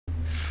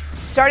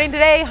Starting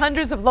today,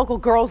 hundreds of local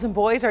girls and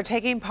boys are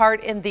taking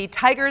part in the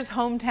Tigers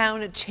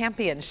Hometown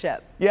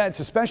Championship. Yeah,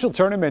 it's a special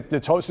tournament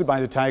that's hosted by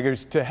the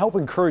Tigers to help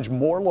encourage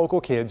more local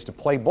kids to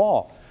play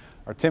ball.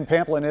 Our Tim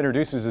Pamplin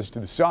introduces us to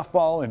the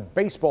softball and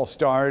baseball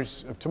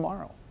stars of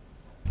tomorrow.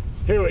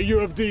 Here at U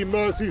of D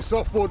Mercy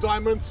softball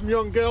diamonds, some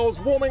young girls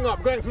warming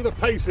up, going through the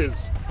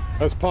paces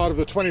as part of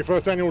the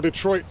 21st annual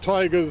Detroit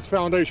Tigers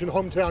Foundation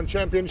Hometown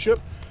Championship.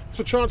 It's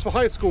a chance for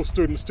high school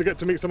students to get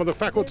to meet some of the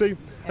faculty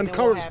and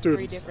current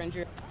students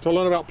to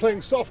learn about playing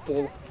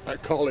softball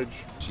at college.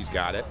 She's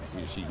got it.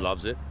 She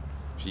loves it.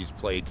 She's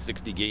played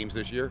 60 games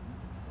this year,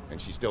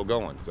 and she's still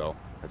going, so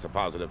that's a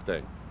positive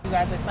thing. You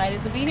guys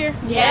excited to be here?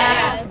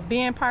 Yeah.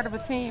 Being part of a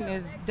team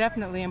is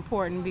definitely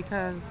important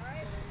because,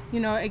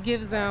 it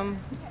gives them,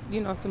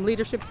 some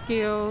leadership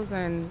skills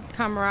and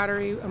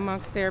camaraderie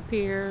amongst their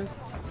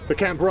peers. The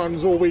camp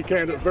runs all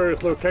weekend at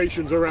various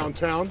locations around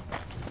town,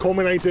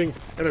 culminating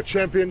in a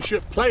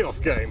championship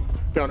playoff game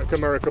down at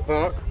Comerica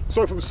Park.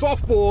 So from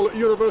softball at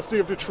University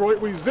of Detroit,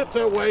 we zipped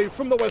our way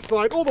from the west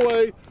side all the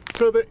way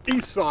to the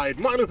east side,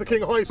 Martin Luther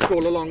King High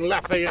School along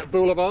Lafayette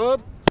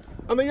Boulevard.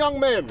 And the young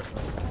men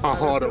are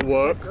hard at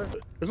work.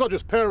 It's not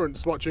just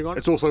parents watching on,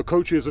 it's also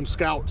coaches and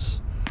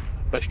scouts.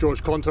 Best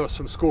George Contos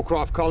from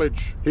Schoolcraft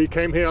College. He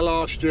came here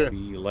last year.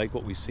 We like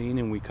what we've seen,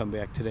 and we come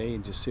back today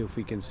and just see if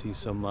we can see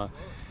some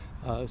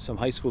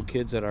high school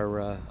kids that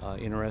are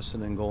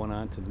interested in going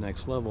on to the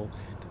next level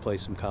to play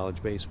some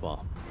college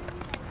baseball.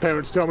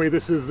 Parents tell me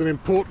this is an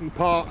important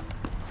part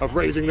of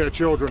raising their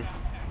children.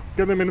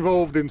 Get them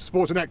involved in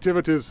sporting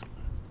activities.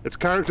 It's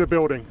character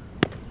building,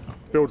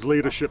 builds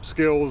leadership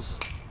skills,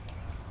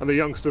 and the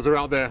youngsters are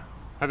out there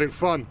having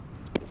fun,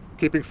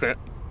 keeping fit,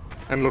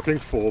 and looking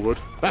forward.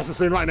 That's the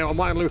scene right now at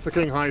Martin Luther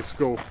King High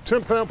School.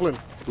 Tim Pamplin,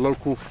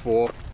 Local 4.